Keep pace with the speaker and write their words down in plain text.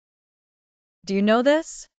Do you know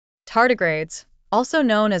this? Tardigrades, also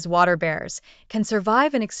known as water bears, can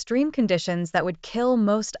survive in extreme conditions that would kill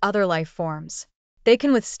most other life forms. They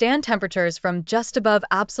can withstand temperatures from just above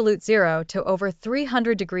absolute zero to over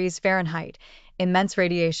 300 degrees Fahrenheit, immense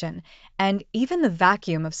radiation, and even the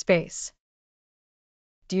vacuum of space.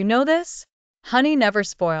 Do you know this? Honey never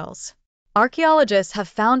spoils. Archaeologists have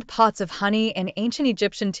found pots of honey in ancient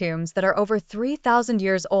Egyptian tombs that are over 3,000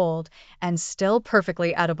 years old and still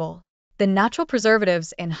perfectly edible. The natural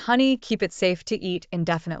preservatives in honey keep it safe to eat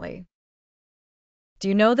indefinitely. Do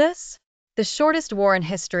you know this? The shortest war in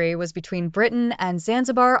history was between Britain and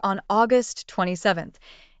Zanzibar on August 27,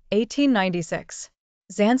 1896.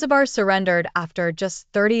 Zanzibar surrendered after just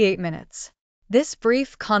 38 minutes. This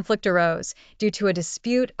brief conflict arose due to a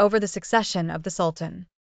dispute over the succession of the Sultan.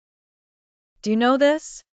 Do you know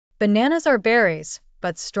this? Bananas are berries,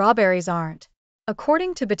 but strawberries aren't.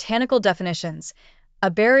 According to botanical definitions, a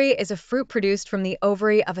berry is a fruit produced from the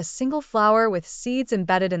ovary of a single flower with seeds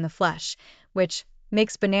embedded in the flesh, which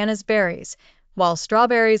makes bananas berries, while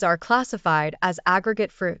strawberries are classified as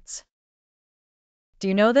aggregate fruits. Do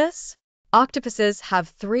you know this? Octopuses have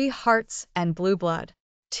 3 hearts and blue blood.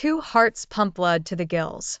 2 hearts pump blood to the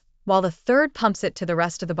gills, while the third pumps it to the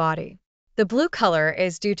rest of the body. The blue color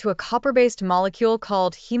is due to a copper-based molecule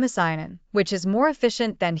called hemocyanin, which is more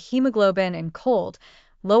efficient than hemoglobin in cold,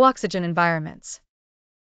 low-oxygen environments.